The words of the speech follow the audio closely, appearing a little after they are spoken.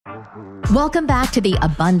Welcome back to the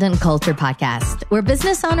Abundant Culture Podcast, where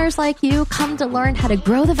business owners like you come to learn how to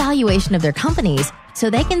grow the valuation of their companies so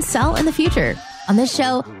they can sell in the future. On this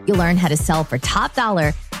show, you'll learn how to sell for top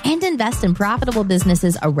dollar and invest in profitable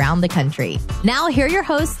businesses around the country. Now, here are your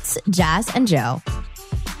hosts, Jazz and Joe.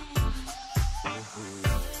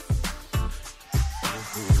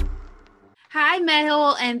 Hi,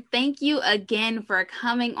 Mehul, and thank you again for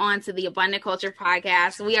coming on to the Abundant Culture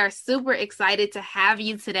Podcast. We are super excited to have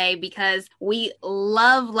you today because we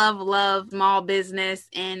love small business,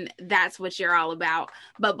 and that's what you're all about.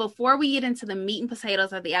 But before we get into the meat and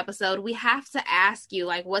potatoes of the episode, we have to ask you,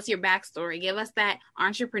 what's your backstory? Give us that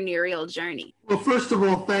entrepreneurial journey. Well, first of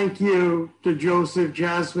all, thank you to Joseph,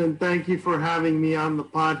 Jasmine. Thank you for having me on the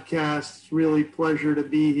podcast. It's really a pleasure to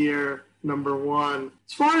be here. Number one.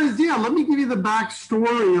 As far as, let me give you the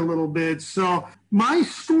backstory a little bit. So my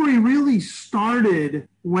story really started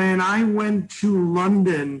when I went to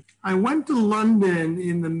London. I went to London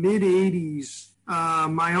in the mid-'80s.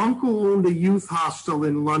 My uncle owned a youth hostel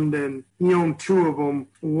in London. He owned two of them.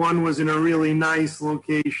 One was in a really nice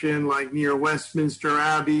location, like near Westminster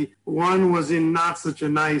Abbey. One was in not such a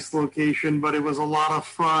nice location, but it was a lot of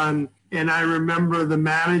fun. And I remember the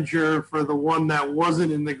manager for the one that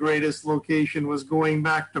wasn't in the greatest location was going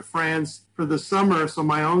back to France for the summer. So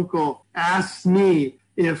my uncle asked me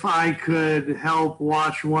if I could help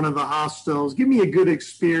watch one of the hostels, give me a good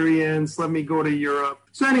experience, let me go to Europe.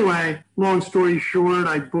 So anyway, long story short,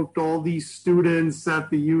 I booked all these students at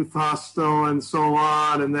the youth hostel and so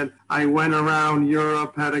on. And then I went around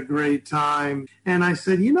Europe, had a great time. And I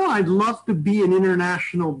said, I'd love to be in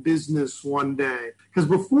international business one day. Because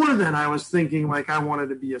before then, I was thinking I wanted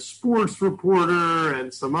to be a sports reporter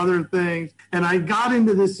and some other things. And I got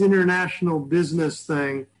into this international business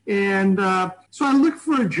thing. And so I looked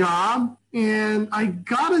for a job, and I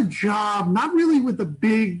got a job, not really with the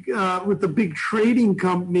big trading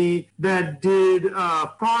company that did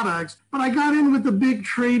products, but I got in with the big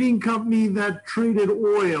trading company that traded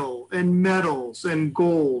oil and metals and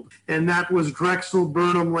gold. And that was Drexel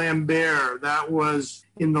Burnham Lambert. That was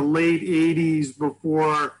in the late 80s,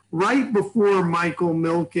 right before Michael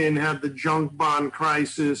Milken had the junk bond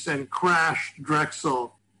crisis and crashed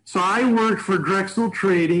Drexel. So I worked for Drexel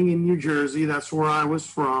Trading in New Jersey. That's where I was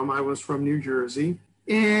from. I was from New Jersey.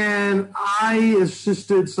 And I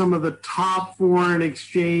assisted some of the top foreign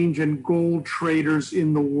exchange and gold traders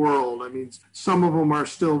in the world. I mean, some of them are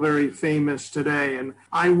still very famous today. And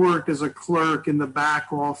I worked as a clerk in the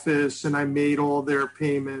back office, and I made all their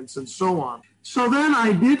payments and so on. So then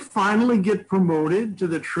I did finally get promoted to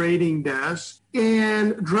the trading desk,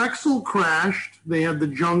 and Drexel crashed. They had the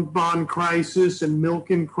junk bond crisis, and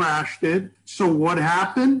Milken crashed it. So what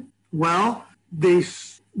happened? Well,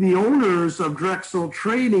 the owners of Drexel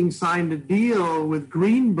Trading signed a deal with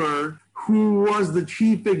Greenberg, who was the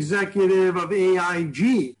chief executive of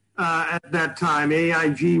AIG at that time.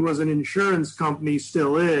 AIG was an insurance company,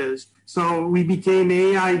 still is. So we became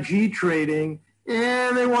AIG Trading.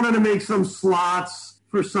 And they wanted to make some slots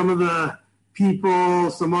for some of the people,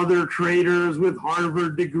 some other traders with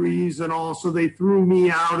Harvard degrees and all. So they threw me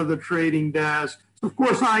out of the trading desk. So of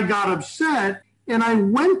course, I got upset, and I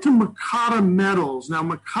went to Makata Metals. Now,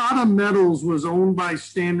 Makata Metals was owned by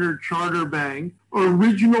Standard Chartered Bank,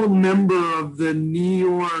 original member of the New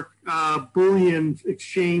York Bullion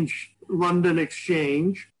Exchange, London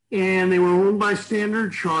Exchange. And they were owned by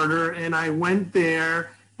Standard Chartered. And I went there.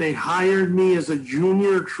 They hired me as a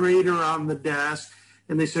junior trader on the desk,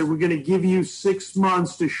 and they said, we're going to give you 6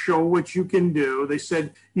 months to show what you can do. They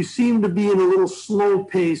said, you seem to be in a little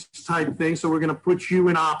slow-paced type thing, so we're going to put you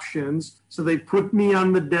in options. So they put me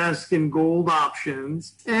on the desk in gold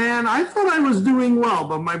options, and I thought I was doing well,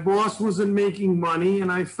 but my boss wasn't making money,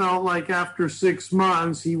 and I felt like after 6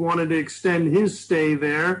 months, he wanted to extend his stay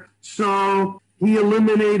there. So he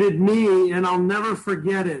eliminated me, and I'll never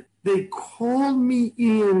forget it. They called me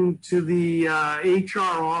into the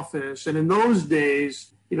HR office, and in those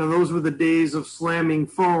days, those were the days of slamming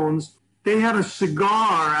phones. They had a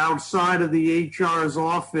cigar outside of the HR's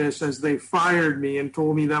office as they fired me and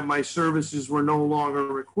told me that my services were no longer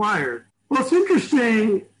required. Well, it's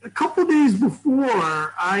interesting. A couple of days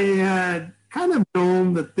before, I had kind of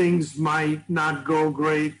known that things might not go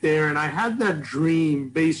great there. And I had that dream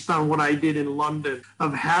based on what I did in London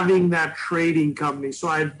of having that trading company. So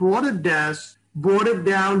I had bought a desk, brought it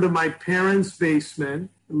down to my parents'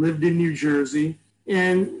 basement, lived in New Jersey,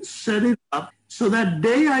 and set it up. So that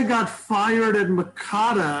day I got fired at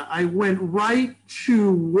Makata, I went right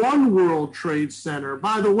to One World Trade Center.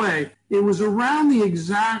 By the way, it was around the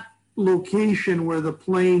exact location where the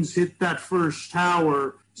planes hit that first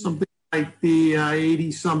tower, something like the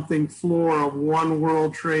 80-something floor of One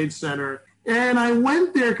World Trade Center. And I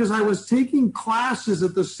went there because I was taking classes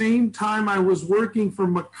at the same time I was working for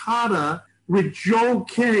Makata with Joe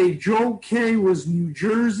Kay. Joe Kay was New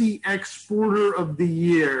Jersey Exporter of the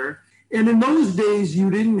Year. And in those days, you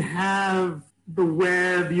didn't have the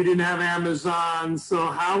web, you didn't have Amazon. So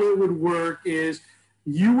how it would work is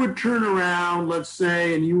you would turn around, let's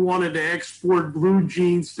say, and you wanted to export blue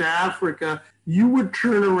jeans to Africa. You would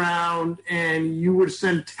turn around and you would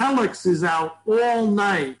send telexes out all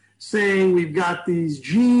night saying, we've got these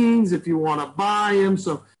jeans if you want to buy them.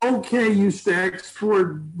 So OK used to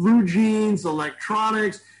export blue jeans,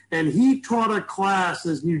 electronics, and he taught a class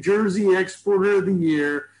as New Jersey Exporter of the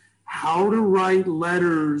Year how to write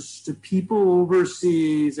letters to people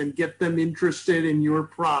overseas and get them interested in your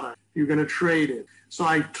product. You're going to trade it. So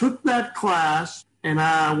I took that class, and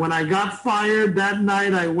when I got fired that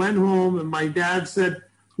night, I went home and my dad said,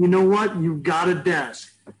 you know what, you've got a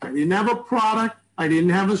desk. I didn't have a product. I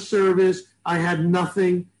didn't have a service. I had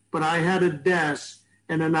nothing, but I had a desk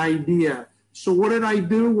and an idea. So what did I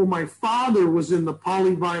do? Well, my father was in the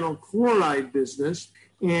polyvinyl chloride business,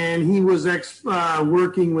 and he was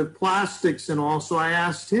working with plastics and all. So I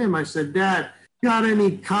asked him, I said, Dad, got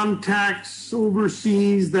any contacts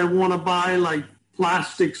overseas that want to buy like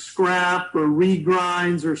plastic scrap or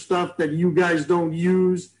regrinds or stuff that you guys don't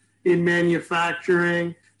use in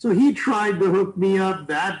manufacturing? So he tried to hook me up.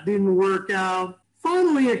 That didn't work out.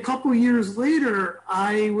 Finally, a couple years later,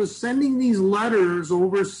 I was sending these letters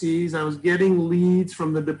overseas. I was getting leads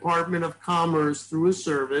from the Department of Commerce through a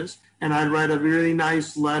service, and I'd write a really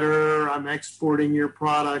nice letter. I'm exporting your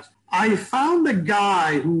products. I found a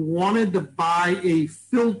guy who wanted to buy a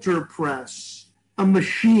filter press, a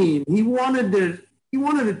machine. He wanted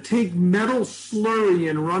to take metal slurry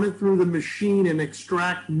and run it through the machine and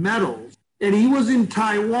extract metals. And he was in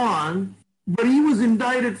Taiwan, but he was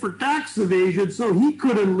indicted for tax evasion, so he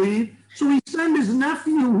couldn't leave. So he sent his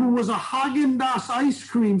nephew, who was a Häagen-Dazs ice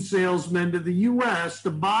cream salesman, to the U.S. to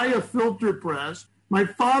buy a filter press. My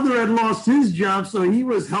father had lost his job, so he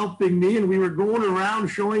was helping me, and we were going around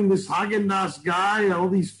showing this Häagen-Dazs guy all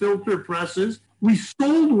these filter presses. We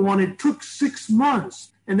sold one. It took 6 months.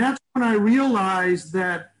 And that's when I realized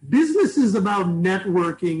that business is about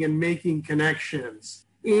networking and making connections.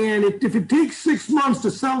 And if it takes 6 months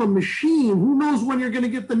to sell a machine, who knows when you're going to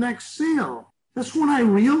get the next sale? That's when I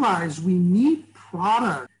realized we need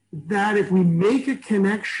product that if we make a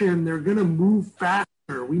connection, they're going to move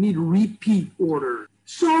faster. We need repeat orders.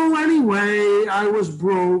 So anyway, I was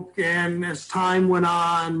broke. And as time went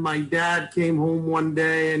on, my dad came home one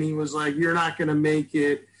day and he was like, you're not going to make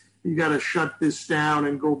it. You got to shut this down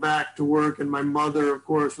and go back to work. And my mother, of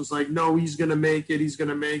course, was like, no, he's going to make it. He's going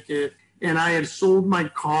to make it. And I had sold my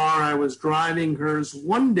car. I was driving hers.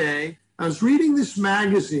 One day, I was reading this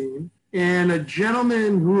magazine, and a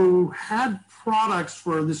gentleman who had products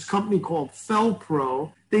for this company called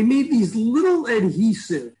Felpro, they made these little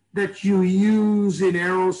adhesive that you use in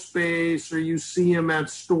aerospace, or you see them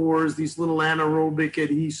at stores, these little anaerobic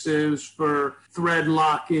adhesives for thread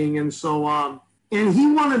locking and so on. And he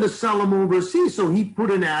wanted to sell them overseas, so he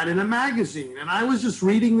put an ad in a magazine. And I was just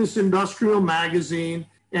reading this industrial magazine,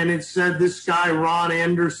 and it said this guy, Ron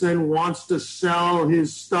Anderson, wants to sell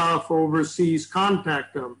his stuff overseas.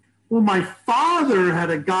 Contact him. Well, my father had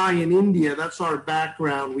a guy in India. That's our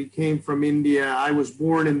background. We came from India. I was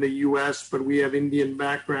born in the U.S., but we have Indian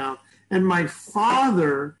background. And my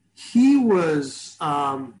father, he was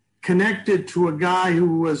connected to a guy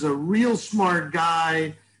who was a real smart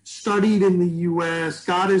guy, studied in the U.S.,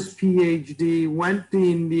 got his PhD, went to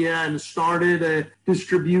India and started a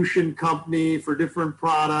distribution company for different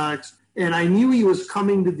products. And I knew he was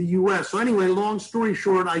coming to the U.S. So anyway, long story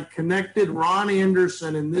short, I connected Ron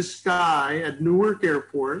Anderson and this guy at Newark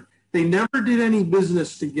Airport. They never did any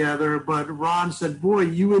business together, but Ron said, boy,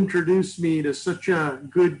 you introduced me to such a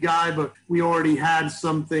good guy, but we already had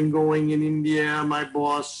something going in India, my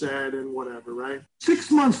boss said, and whatever, right?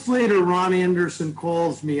 6 months later, Ron Anderson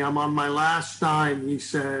calls me. I'm on my last dime. He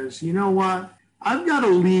says, you know what? I've got a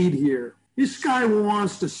lead here. This guy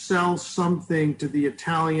wants to sell something to the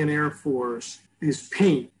Italian Air Force, his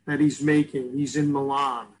paint that he's making. He's in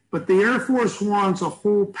Milan. But the Air Force wants a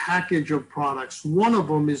whole package of products. One of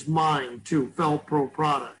them is mine, too, Felpro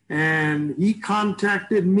product. And he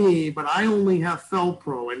contacted me, but I only have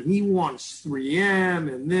Felpro, and he wants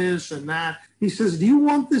 3M and this and that. He says, do you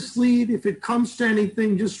want this lead? If it comes to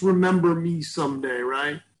anything, just remember me someday,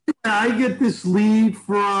 right? I get this lead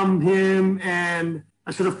from him, and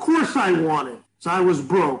I said, of course I want it. So I was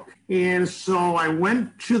broke. And so I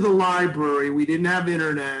went to the library. We didn't have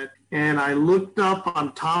internet. And I looked up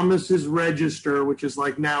on Thomas's Register, which is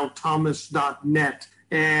like now thomas.net.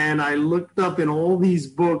 And I looked up in all these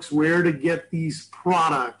books where to get these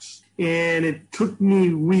products. And it took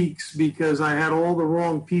me weeks because I had all the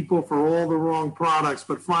wrong people for all the wrong products.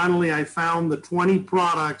 But finally, I found the 20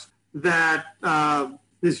 products that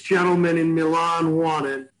this gentleman in Milan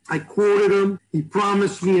wanted. I quoted him. He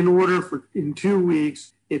promised me an order in 2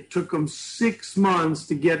 weeks. It took him 6 months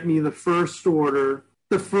to get me the first order.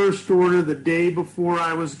 The first order the day before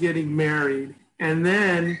I was getting married. And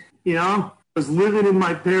then, I was living in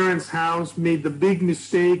my parents' house, made the big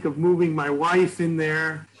mistake of moving my wife in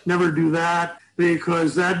there. Never do that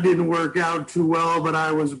because that didn't work out too well, but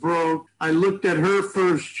I was broke. I looked at her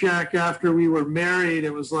first check after we were married.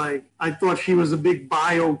 It was like, I thought she was a big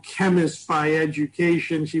biochemist by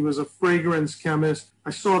education. She was a fragrance chemist. I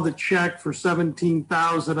saw the check for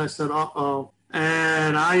 $17,000. I said, uh-oh.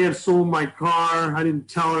 And I had sold my car. I didn't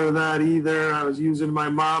tell her that either. I was using my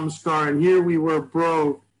mom's car, and here we were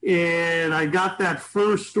broke. And I got that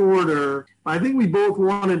first order. I think we both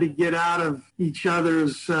wanted to get out of each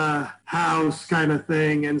other's house kind of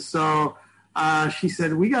thing. And so she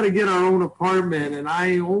said, we got to get our own apartment. And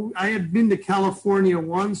I had been to California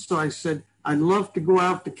once, so I said, I'd love to go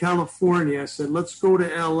out to California. I said, let's go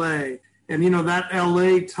to L.A. And, that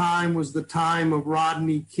L.A. time was the time of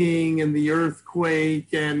Rodney King and the earthquake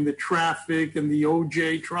and the traffic and the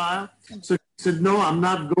O.J. trial. So she said, no, I'm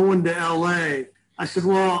not going to L.A. I said,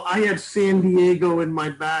 well, I had San Diego in my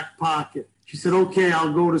back pocket. She said, okay,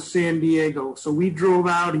 I'll go to San Diego. So we drove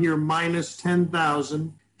out here minus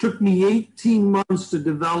 10,000. Took me 18 months to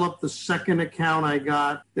develop the second account I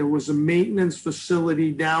got. There was a maintenance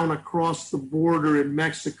facility down across the border in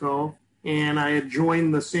Mexico. And I had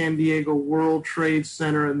joined the San Diego World Trade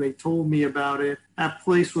Center, and they told me about it. That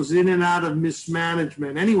place was in and out of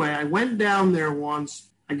mismanagement. Anyway, I went down there once.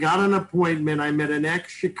 I got an appointment. I met an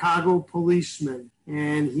ex-Chicago policeman,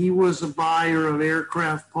 and he was a buyer of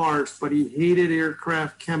aircraft parts, but he hated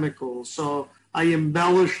aircraft chemicals. So I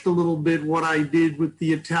embellished a little bit what I did with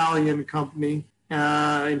the Italian company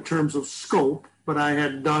in terms of scope, but I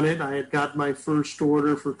had done it. I had got my first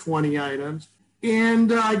order for 20 items.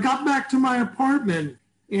 And I got back to my apartment,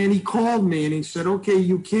 and he called me, and he said, okay,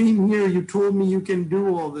 you came here. You told me you can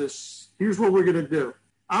do all this. Here's what we're going to do.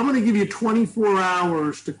 I'm going to give you 24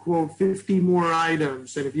 hours to quote 50 more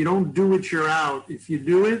items. And if you don't do it, you're out. If you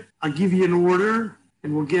do it, I'll give you an order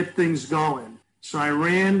and we'll get things going. So I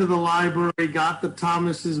ran to the library, got the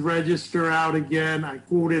Thomas's Register out again. I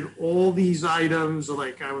quoted all these items,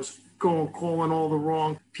 like I was calling all the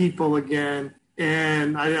wrong people again.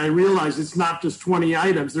 And I realized it's not just 20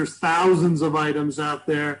 items. There's thousands of items out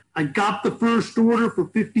there. I got the first order for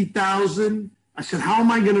 $50,000. I said, how am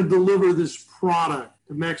I going to deliver this product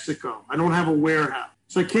to Mexico? I don't have a warehouse.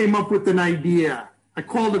 So I came up with an idea. I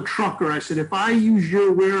called a trucker. I said, if I use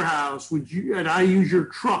your warehouse, and I use your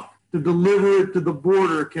truck to deliver it to the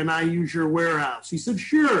border, can I use your warehouse? He said,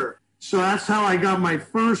 sure. So that's how I got my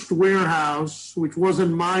first warehouse, which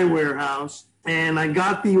wasn't my warehouse. And I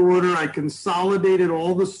got the order. I consolidated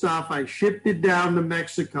all the stuff. I shipped it down to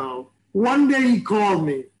Mexico. One day he called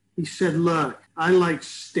me. He said, look, I like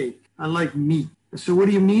steak. I like meat. I said, what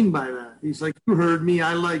do you mean by that? He's like, you heard me.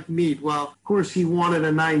 I like meat. Well, of course, he wanted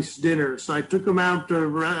a nice dinner. So I took him out to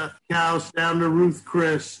the house down to Ruth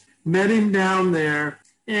Chris, met him down there.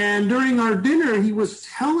 And during our dinner, he was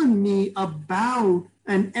telling me about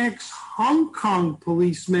an ex-Hong Kong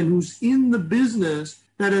policeman who's in the business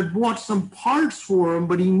that had bought some parts for him,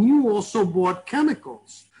 but he knew also bought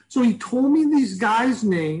chemicals. So he told me this guy's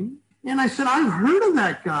name, and I said, I've heard of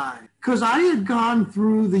that guy, because I had gone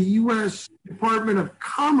through the U.S. Department of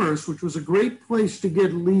Commerce, which was a great place to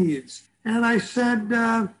get leads. And I said,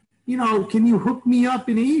 can you hook me up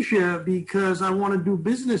in Asia because I want to do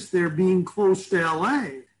business there being close to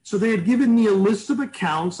L.A. So they had given me a list of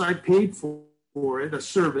accounts. I paid for it, a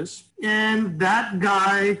service. And that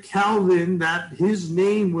guy, Calvin, his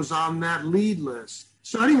name was on that lead list.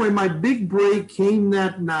 So anyway, my big break came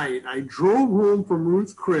that night. I drove home from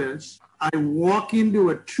Ruth Chris. I walk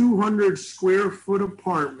into a 200 square foot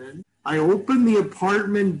apartment. I open the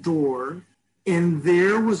apartment door, and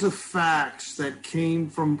there was a fax that came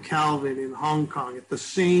from Calvin in Hong Kong at the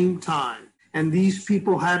same time. And these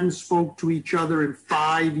people hadn't spoke to each other in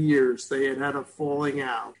 5 years. They had had a falling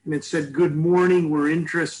out. And it said, good morning, we're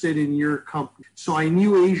interested in your company. So I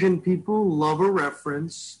knew Asian people love a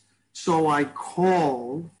reference. So I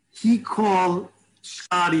called. He called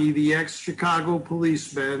Scotty, the ex-Chicago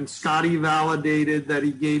policeman. Scotty validated that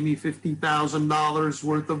he gave me $50,000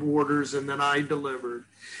 worth of orders, and then I delivered.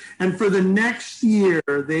 And for the next year,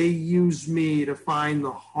 they used me to find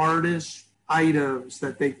the hardest items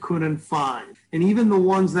that they couldn't find. And even the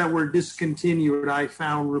ones that were discontinued, I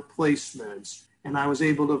found replacements, and I was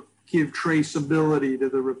able to give traceability to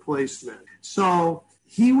the replacement. So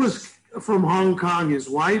he was from Hong Kong. His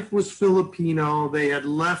wife was Filipino. They had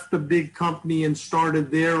left a big company and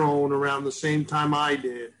started their own around the same time I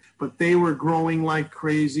did. But they were growing like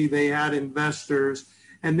crazy. They had investors,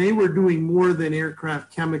 and they were doing more than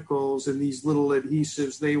aircraft chemicals and these little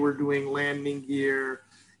adhesives. They were doing landing gear,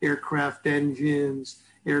 aircraft engines,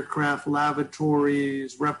 aircraft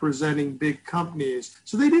lavatories, representing big companies.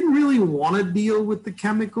 So they didn't really want to deal with the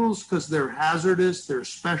chemicals because they're hazardous, they're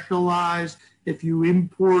specialized. If you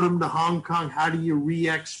import them to Hong Kong, how do you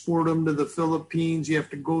re-export them to the Philippines? You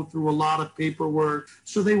have to go through a lot of paperwork.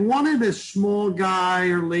 So they wanted a small guy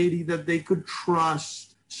or lady that they could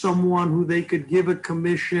trust, someone who they could give a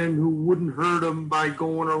commission, who wouldn't hurt them by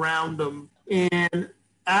going around them. And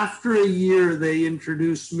after a year, they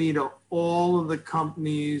introduced me to all of the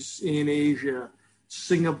companies in Asia: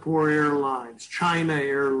 Singapore Airlines, China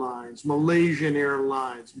Airlines, Malaysian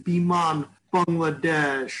Airlines, Biman,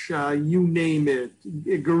 Bangladesh, you name it,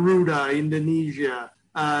 Garuda, Indonesia.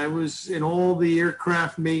 It was in all the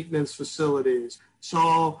aircraft maintenance facilities.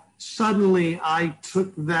 So suddenly I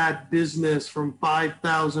took that business from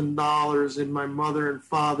 $5,000 in my mother and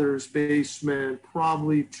father's basement,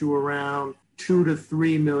 probably to around $2 to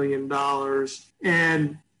 $3 million.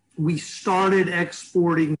 And we started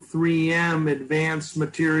exporting 3M advanced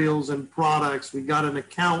materials and products. We got an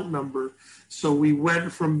account number. So we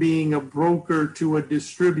went from being a broker to a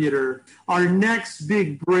distributor. Our next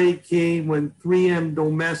big break came when 3M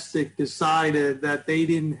Domestic decided that they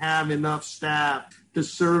didn't have enough staff to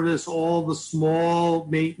service all the small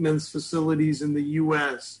maintenance facilities in the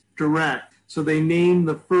U.S. direct. So they named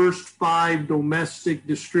the first 5 domestic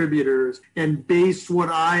distributors and based what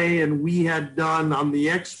we had done on the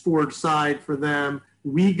export side for them.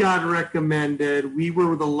 We got recommended. We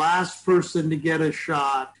were the last person to get a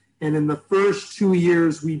shot. And in the first 2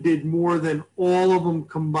 years, we did more than all of them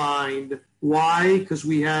combined. Why? Because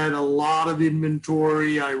we had a lot of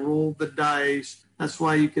inventory. I rolled the dice. That's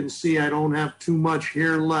why you can see I don't have too much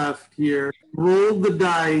hair left here. Rolled the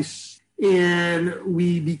dice, and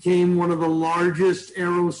we became one of the largest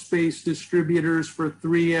aerospace distributors for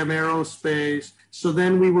 3M Aerospace. So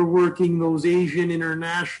then we were working those Asian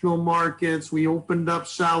international markets. We opened up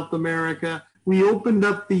South America. We opened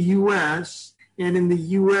up the U.S., and in the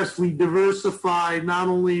U.S., we diversified not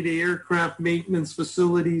only to aircraft maintenance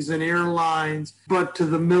facilities and airlines, but to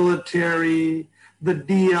the military, the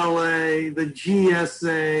DLA, the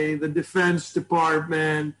GSA, the Defense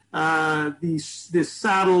Department, the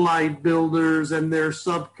satellite builders and their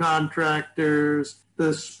subcontractors,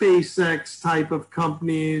 the SpaceX type of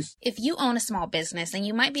companies. If you own a small business and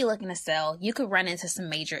you might be looking to sell, you could run into some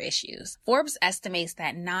major issues. Forbes estimates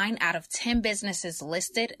that 9 out of 10 businesses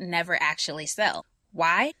listed never actually sell.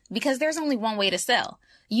 Why? Because there's only one way to sell.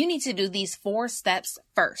 You need to do these 4 steps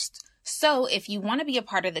first. So if you want to be a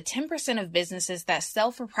part of the 10% of businesses that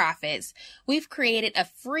sell for profits, we've created a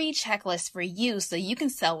free checklist for you so you can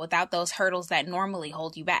sell without those hurdles that normally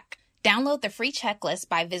hold you back. Download the free checklist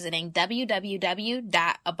by visiting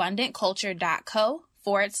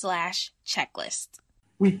www.abundantculture.co/checklist.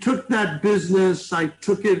 We took that business. I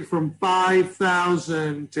took it from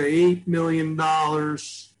 $5,000 to $8 million.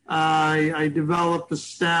 I developed a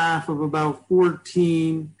staff of about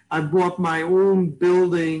 14. I bought my own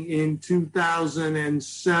building in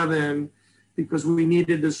 2007 because we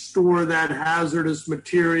needed to store that hazardous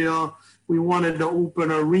material. We wanted to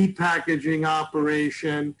open a repackaging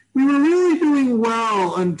operation. We were really doing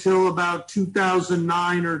well until about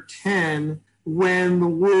 2009 or 10 when the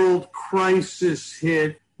world crisis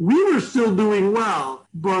hit. We were still doing well,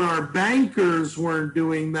 but our bankers weren't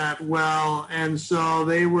doing that well. And so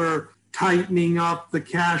they were tightening up the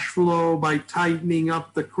cash flow by tightening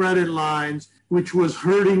up the credit lines, which was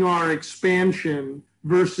hurting our expansion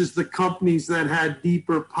versus the companies that had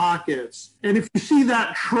deeper pockets. And if you see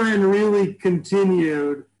that trend really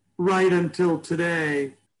continued right until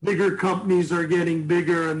today, bigger companies are getting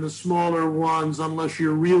bigger and the smaller ones, unless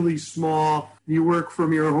you're really small, you work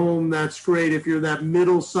from your home, that's great. If you're that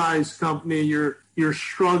middle-sized company, you're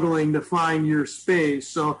struggling to find your space.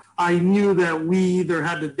 So I knew that we either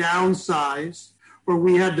had to downsize or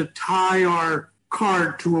we had to tie our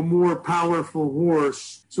cart to a more powerful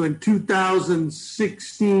horse. So in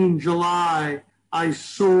 2016, July, I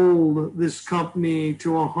sold this company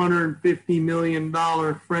to a $150 million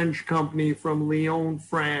French company from Lyon,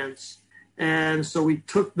 France. And so we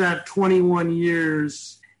took that 21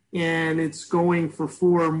 years and it's going for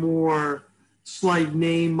 4 more. Slight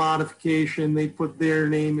name modification. They put their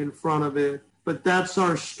name in front of it. But that's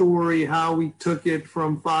our story, how we took it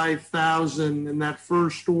from 5,000 in that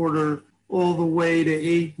first order all the way to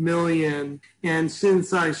 8 million. And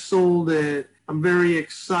since I sold it, I'm very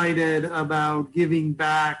excited about giving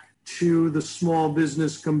back to the small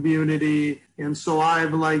business community. And so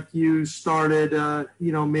I've, like you, started,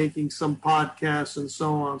 making some podcasts and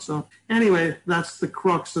so on. So anyway, that's the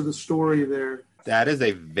crux of the story there. That is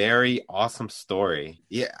a very awesome story.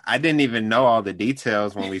 Yeah, I didn't even know all the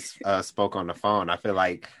details when we spoke on the phone. I feel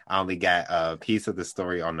like I only got a piece of the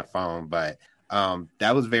story on the phone, but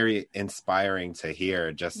that was very inspiring to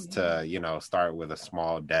hear, just to, start with a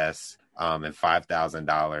small desk and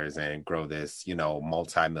 $5,000 and grow this,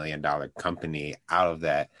 multi-million-dollar company out of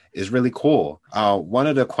that is really cool. One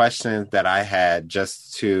of the questions that I had,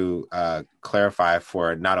 just to clarify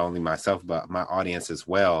for not only myself, but my audience as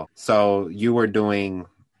well. So you were doing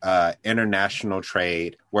international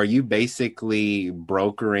trade. Were you basically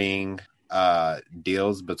brokering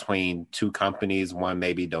deals between 2 companies, one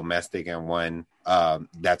maybe domestic and one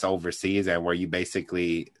that's overseas, and were you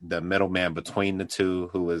basically the middleman between the two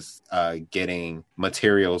who was getting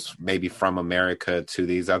materials maybe from America to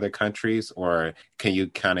these other countries? Or can you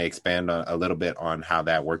kind of expand a little bit on how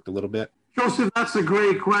that worked a little bit? Joseph, that's a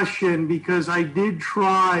great question, because I did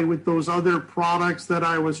try with those other products that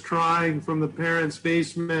I was trying from the parents'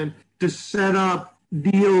 basement to set up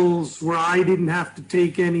deals where I didn't have to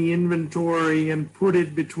take any inventory and put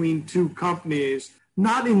it between 2 companies.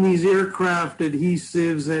 Not in these aircraft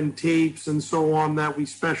adhesives and tapes and so on that we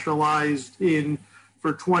specialized in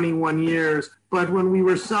for 21 years. But when we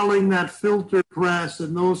were selling that filter press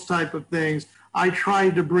and those type of things, I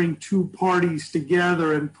tried to bring 2 parties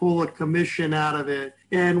together and pull a commission out of it.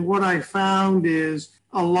 And what I found is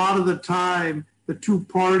a lot of the time, the 2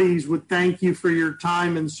 parties would thank you for your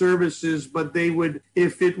time and services, but they would,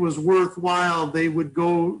 if it was worthwhile, they would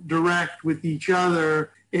go direct with each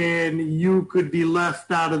other, and you could be left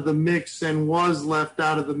out of the mix and was left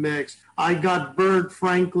out of the mix. I got burnt,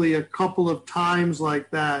 frankly, a couple of times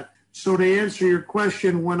like that. So to answer your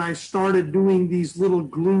question, when I started doing these little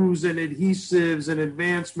glues and adhesives and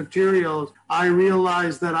advanced materials, I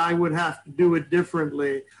realized that I would have to do it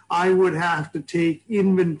differently. I would have to take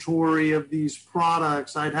inventory of these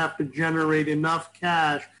products. I'd have to generate enough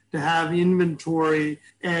cash to have inventory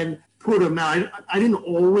and put them. Now, I didn't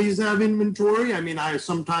always have inventory. I mean,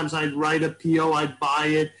 sometimes I'd write a PO, I'd buy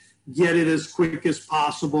it, get it as quick as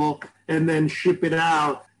possible, and then ship it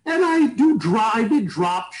out. And I did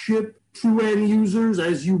drop ship to end users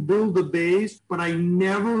as you build a base, but I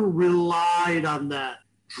never relied on that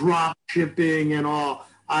drop shipping and all.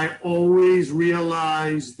 I always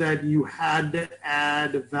realized that you had to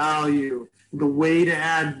add value. The way to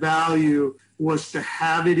add value was to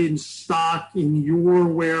have it in stock in your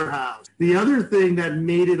warehouse. The other thing that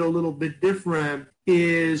made it a little bit different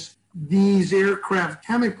is these aircraft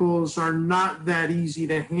chemicals are not that easy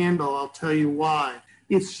to handle. I'll tell you why.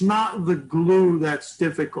 It's not the glue that's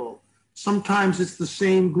difficult. Sometimes it's the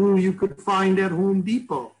same glue you could find at Home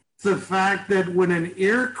Depot. The fact that when an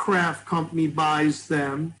aircraft company buys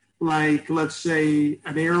them, like let's say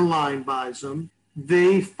an airline buys them,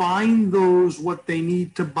 they find those what they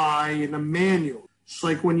need to buy in a manual. It's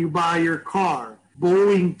like when you buy your car.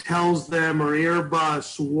 Boeing tells them, or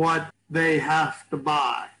Airbus, what they have to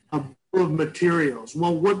buy, a bill of materials.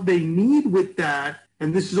 Well, what they need with that,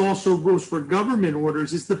 and this is also goes for government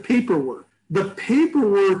orders, is the paperwork. The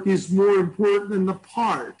paperwork is more important than the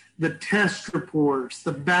part. The test reports,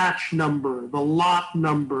 the batch number, the lot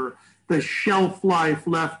number, the shelf life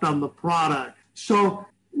left on the product. So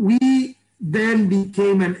we then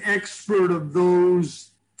became an expert of those,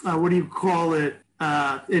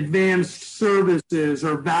 advanced services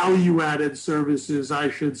or value-added services, I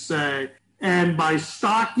should say. And by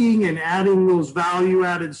stocking and adding those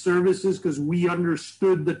value-added services, because we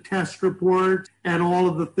understood the test report and all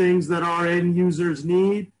of the things that our end users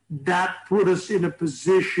need, that put us in a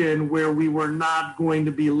position where we were not going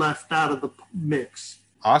to be left out of the mix.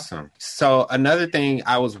 Awesome. So another thing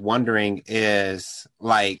I was wondering is,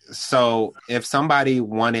 so if somebody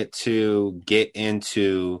wanted to get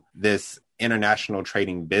into this international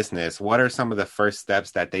trading business, what are some of the first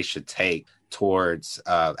steps that they should take towards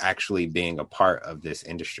actually being a part of this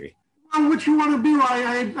industry? Well, what you want to do,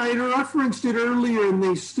 I referenced it earlier, and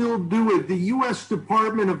they still do it. The U.S.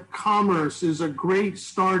 Department of Commerce is a great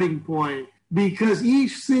starting point because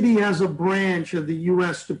each city has a branch of the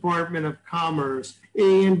U.S. Department of Commerce.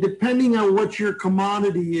 And depending on what your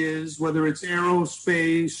commodity is, whether it's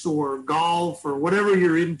aerospace or golf or whatever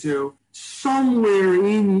you're into, somewhere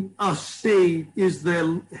in a state is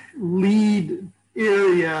the lead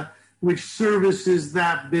area which services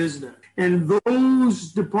that business. And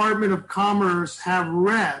those Department of Commerce have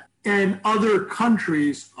rep, and other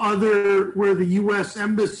countries, where the U.S.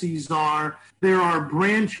 embassies are, there are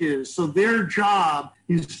branches. So their job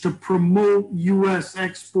is to promote U.S.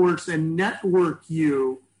 exports and network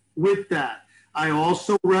you with that. I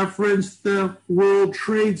also referenced the World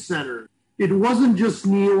Trade Center. It wasn't just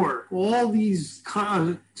New York. All these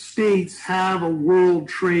states have a World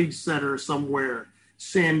Trade Center somewhere.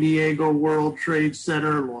 San Diego World Trade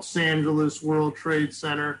Center, Los Angeles World Trade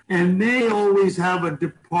Center, and they always have a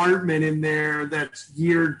department in there that's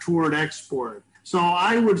geared toward export. So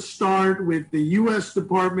I would start with the U.S.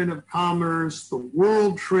 Department of Commerce, the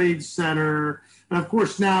World Trade Center, and of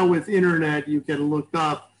course now with internet you can look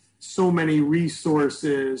up so many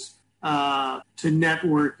resources to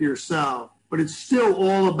network yourself. But it's still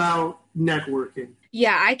all about networking.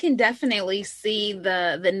 Yeah, I can definitely see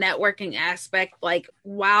the networking aspect, like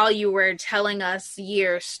while you were telling us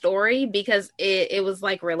your story, because it was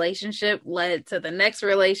like relationship led to the next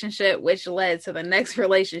relationship, which led to the next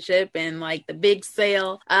relationship and like the big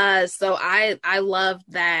sale. So I love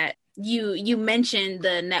that you mentioned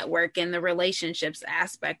the network and the relationships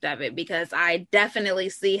aspect of it, because I definitely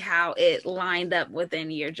see how it lined up within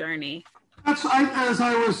your journey. As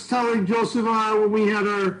I was telling Joseph when we had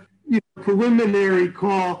our preliminary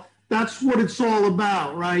call, that's what it's all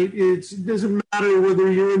about, right? It doesn't matter whether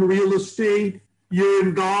you're in real estate, you're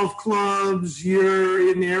in golf clubs, you're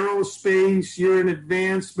in aerospace, you're in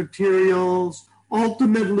advanced materials.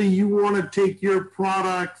 Ultimately, you want to take your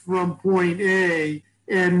product from point A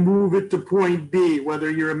and move it to point B, whether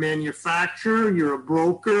you're a manufacturer, you're a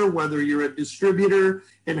broker, whether you're a distributor.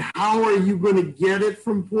 And how are you going to get it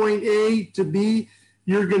from point A to B?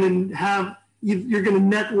 You're going to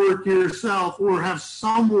network yourself or have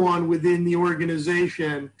someone within the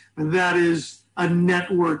organization that is a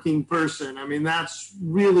networking person. I mean, that's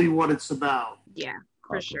really what it's about. Yeah,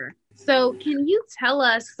 for sure. So can you tell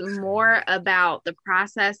us more about the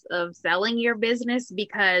process of selling your business?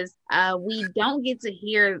 Because we don't get to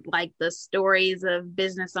hear like the stories of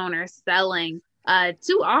business owners selling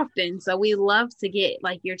too often. So we love to get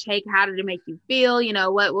like your take. How did it make you feel?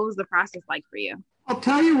 What was the process like for you? I'll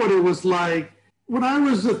tell you what it was like. When I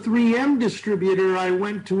was a 3M distributor, I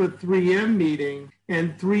went to a 3M meeting,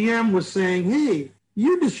 and 3M was saying, hey,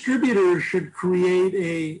 you distributors should create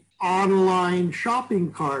a online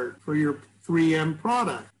shopping cart for your 3M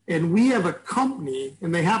product. And we have a company,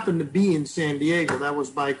 and they happen to be in San Diego, that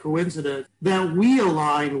was by coincidence, that we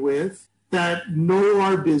align with, that know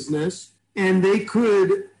our business, and they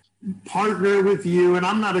could partner with you. And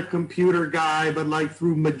I'm not a computer guy, but like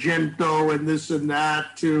through Magento and this and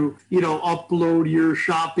that to, upload your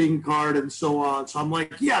shopping cart and so on. So I'm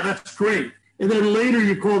like, yeah, that's great. And then later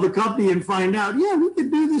you call the company and find out, yeah, we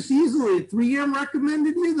could do this easily. 3M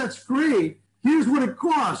recommended me. That's great. Here's what it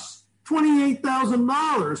costs,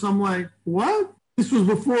 $28,000. I'm like, what? This was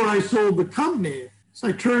before I sold the company. So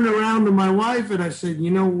I turned around to my wife and I said,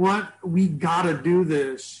 you know what? We got to do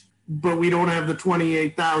this. But we don't have the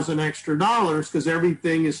 $28,000 extra dollars because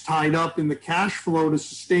everything is tied up in the cash flow to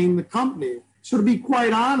sustain the company. So to be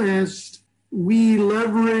quite honest, we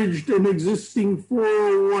leveraged an existing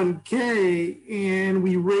 401k and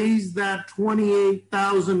we raised that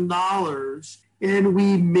 $28,000 and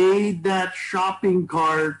we made that shopping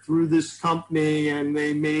cart through this company, and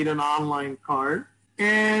they made an online cart.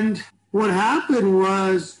 And what happened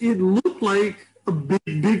was it looked like a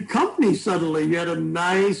big company suddenly. You had a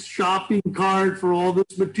nice shopping cart for all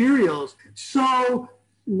these materials. So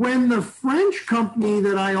when the French company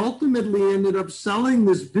that I ultimately ended up selling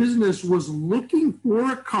this business was looking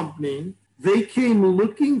for a company, they came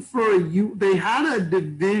looking for they had a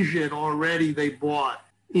division already they bought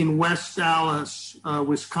in West Allis,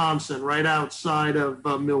 Wisconsin, right outside of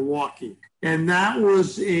Milwaukee. And that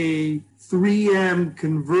was a 3M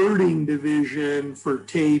converting division for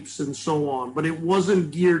tapes and so on, but it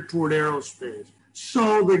wasn't geared toward aerospace.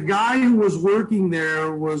 So the guy who was working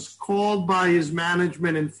there was called by his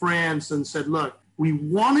management in France and said, look, we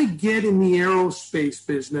want to get in the aerospace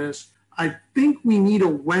business. I think we need a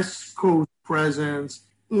West Coast presence,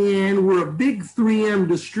 and we're a big 3M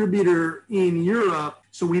distributor in Europe.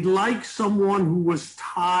 So we'd like someone who was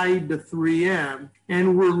tied to 3M,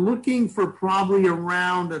 and we're looking for probably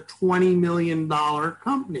around a $20 million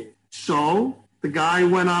company. So the guy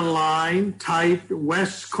went online, typed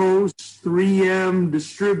West Coast 3M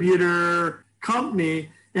distributor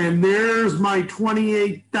company, and there's my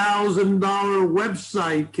 $28,000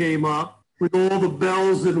 website came up with all the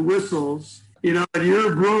bells and whistles. and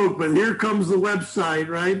you're broke, but here comes the website,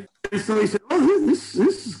 right? And so he said, oh, this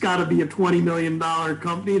has got to be a $20 million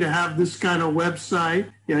company to have this kind of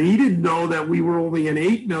website. He didn't know that we were only an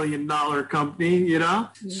 $8 million company,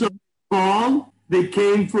 Mm-hmm. So they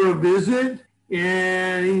came for a visit,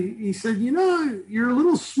 and he said, you're a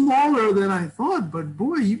little smaller than I thought, but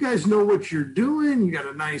boy, you guys know what you're doing. You got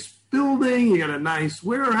a nice building, you got a nice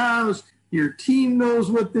warehouse, your team knows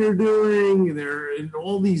what they're doing, they're in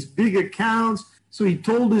all these big accounts. So he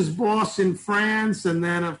told his boss in France, and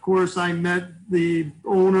then, of course, I met the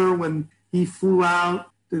owner when he flew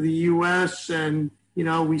out to the U.S., and,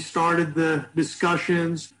 we started the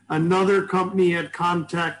discussions. Another company had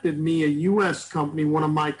contacted me, a U.S. company, one of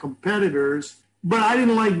my competitors, but I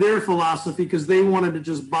didn't like their philosophy because they wanted to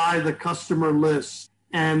just buy the customer list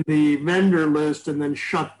and the vendor list and then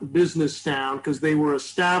shut the business down because they were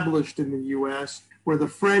established in the U.S., where the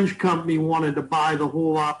French company wanted to buy the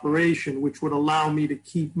whole operation, which would allow me to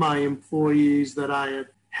keep my employees that I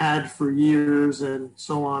had for years and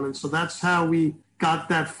so on. And so that's how we got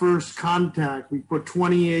that first contact. We put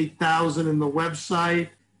 28,000 in the website.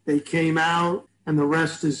 They came out, and the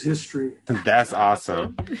rest is history. That's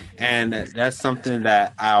awesome. And that's something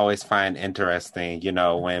that I always find interesting,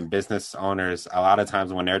 when business owners, a lot of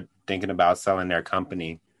times when they're thinking about selling their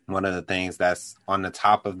company, one of the things that's on the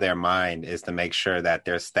top of their mind is to make sure that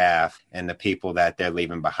their staff and the people that they're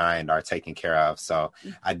leaving behind are taken care of. So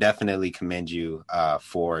I definitely commend you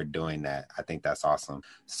for doing that. I think that's awesome.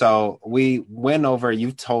 So we went over,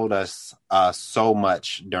 you told us so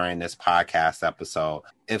much during this podcast episode.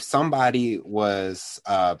 If somebody was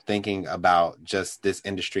thinking about just this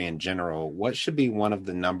industry in general, what should be one of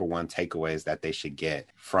the number one takeaways that they should get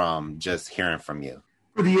from just hearing from you?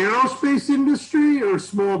 For the aerospace industry or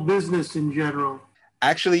small business in general?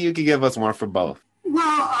 Actually, you could give us one for both. Well,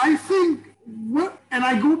 I think and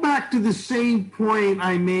I go back to the same point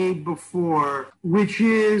I made before, which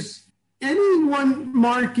is any one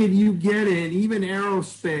market you get in, even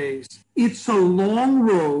aerospace, it's a long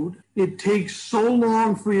road. It takes so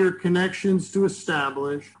long for your connections to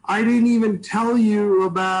establish. I didn't even tell you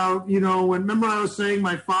about, remember I was saying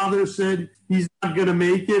my father said he's not going to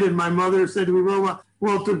make it, and my mother said to me,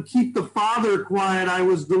 well, to keep the father quiet, I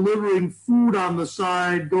was delivering food on the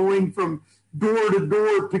side, going from door to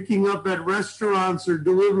door, picking up at restaurants or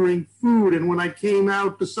delivering food. And when I came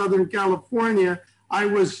out to Southern California, I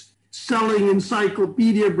was selling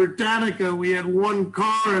Encyclopedia Britannica. We had one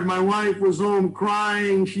car, and my wife was home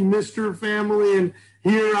crying. She missed her family, and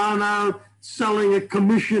here on out selling a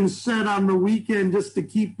commission set on the weekend just to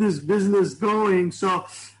keep this business going. So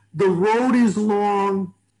the road is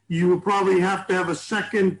long. You will probably have to have a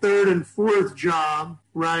second, third, and fourth job,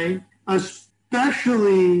 right?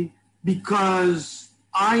 Especially because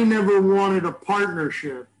I never wanted a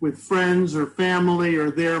partnership with friends or family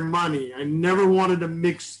or their money. I never wanted to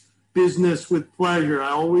mix business with pleasure. I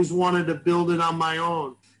always wanted to build it on my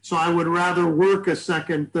own. So I would rather work a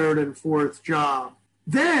second, third, and fourth job.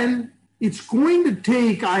 Then it's going to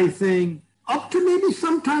take, I think, up to maybe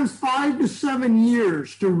sometimes 5 to 7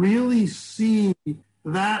 years to really see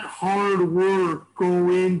that hard work go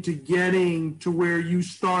into getting to where you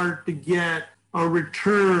start to get a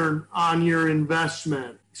return on your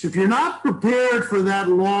investment. So if you're not prepared for that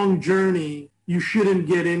long journey, you shouldn't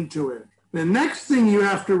get into it. The next thing you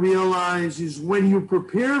have to realize is when you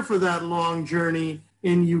prepare for that long journey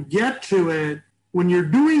and you get to it, when you're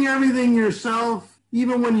doing everything yourself,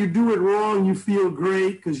 even when you do it wrong, you feel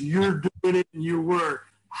great because you're doing it and you work.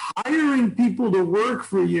 Hiring people to work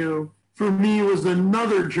for you, for me, was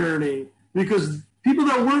another journey, because people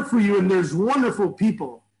that work for you, and there's wonderful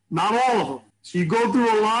people, not all of them. So you go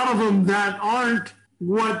through a lot of them that aren't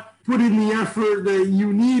what put in the effort that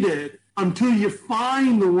you needed until you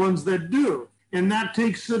find the ones that do. And that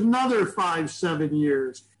takes another 5-7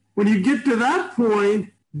 years. When you get to that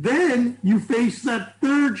point, then you face that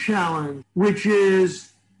third challenge, which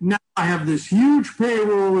is now I have this huge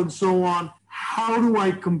payroll and so on. How do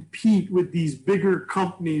I compete with these bigger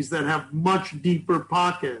companies that have much deeper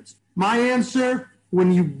pockets? My answer,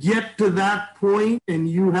 when you get to that point and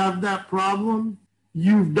you have that problem,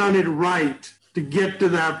 you've done it right to get to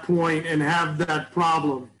that point and have that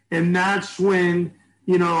problem. And that's when,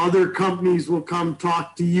 other companies will come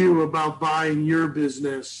talk to you about buying your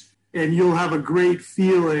business, and you'll have a great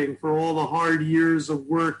feeling for all the hard years of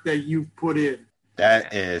work that you've put in.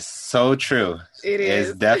 That is so true.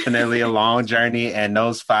 It's definitely a long journey, and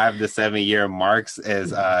those 5 to 7 year marks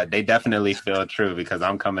they definitely feel true, because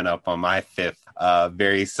I'm coming up on my 5th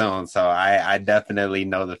very soon. So I definitely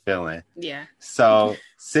know the feeling. Yeah. So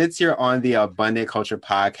Since you're on the Abundant Culture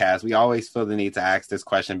podcast, we always feel the need to ask this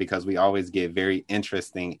question because we always get very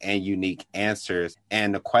interesting and unique answers.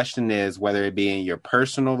 And the question is, whether it be in your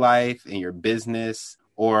personal life, in your business,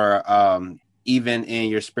 or even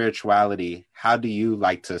in your spirituality, how do you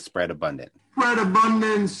like to spread abundance? Spread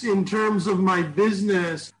abundance in terms of my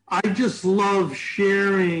business. I just love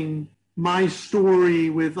sharing my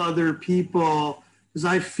story with other people because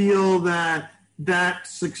I feel that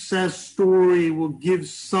success story will give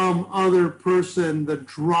some other person the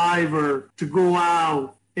driver to go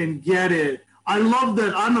out and get it. I love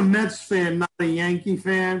that. I'm a Mets fan, not a Yankee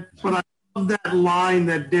fan, but I love that line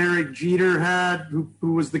that Derek Jeter had, who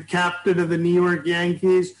was the captain of the New York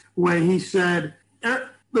Yankees, when he said, there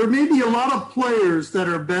may be a lot of players that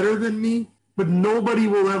are better than me, but nobody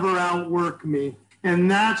will ever outwork me. And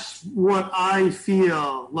that's what I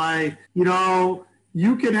feel like,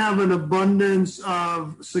 you can have an abundance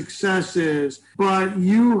of successes, but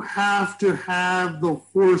you have to have the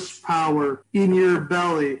horsepower in your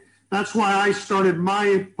belly. That's why I started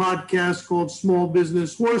my podcast called Small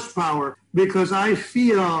Business Horsepower, because I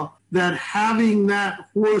feel that having that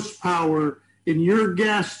horsepower and your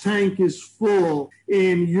gas tank is full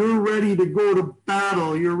and you're ready to go to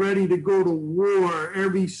battle, you're ready to go to war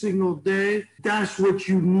every single day, that's what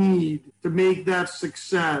you need to make that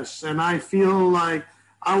success. And I feel like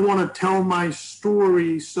I want to tell my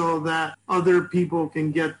story so that other people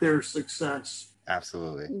can get their success.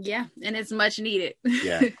 Absolutely. Yeah, and it's much needed.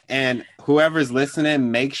 Yeah. And whoever's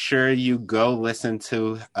listening, make sure you go listen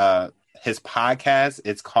to his podcast.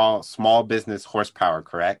 It's called Small Business Horsepower,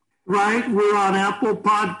 correct? Right. We're on Apple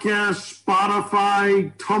Podcasts,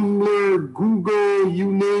 Spotify, Tumblr, Google,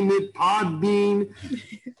 you name it, Podbean.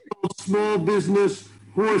 Small Business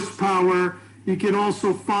Horsepower. You can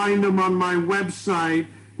also find them on my website,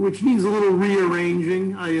 which needs a little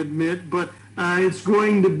rearranging, I admit, but it's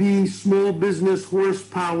going to be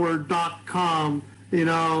smallbusinesshorsepower.com, so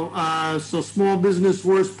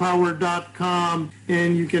smallbusinesshorsepower.com,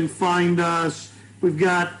 and you can find us. We've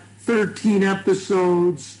got 13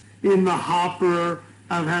 episodes in the hopper.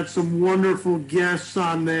 I've had some wonderful guests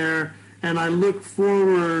on there, and I look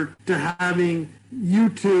forward to having you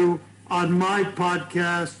two on my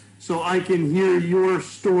podcast so I can hear your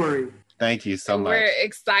story. Thank you so much. We're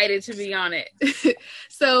excited to be on it.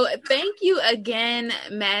 So thank you again,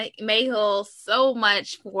 Mehul, so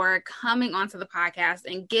much for coming onto the podcast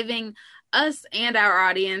and giving us and our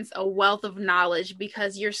audience a wealth of knowledge,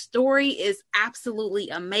 because your story is absolutely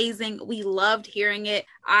amazing. We loved hearing it.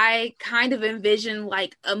 I kind of envisioned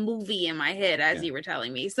like a movie in my head as you were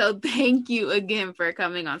telling me. So thank you again for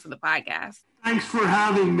coming onto the podcast. Thanks for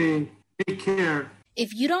having me. Take care.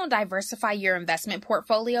 If you don't diversify your investment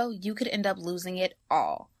portfolio, you could end up losing it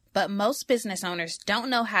all. But most business owners don't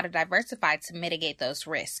know how to diversify to mitigate those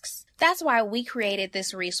risks. That's why we created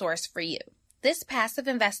this resource for you. This passive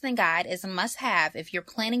investing guide is a must-have if you're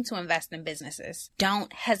planning to invest in businesses.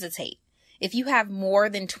 Don't hesitate. If you have more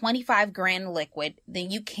than 25 grand liquid,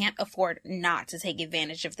 then you can't afford not to take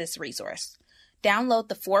advantage of this resource. Download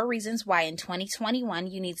the 4 reasons why in 2021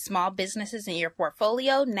 you need small businesses in your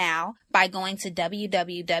portfolio now by going to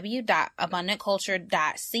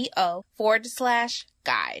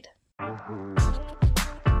www.abundantculture.co/guide.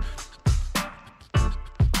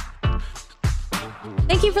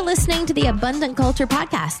 Thank you for listening to the Abundant Culture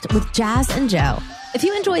Podcast with Jazz and Joe. If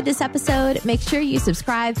you enjoyed this episode, make sure you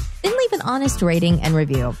subscribe, then leave an honest rating and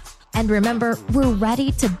review. And remember, we're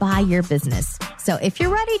ready to buy your business. So if you're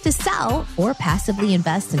ready to sell or passively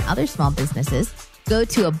invest in other small businesses, go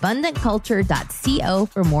to abundantculture.co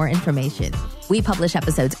for more information. We publish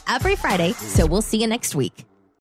episodes every Friday, so we'll see you next week.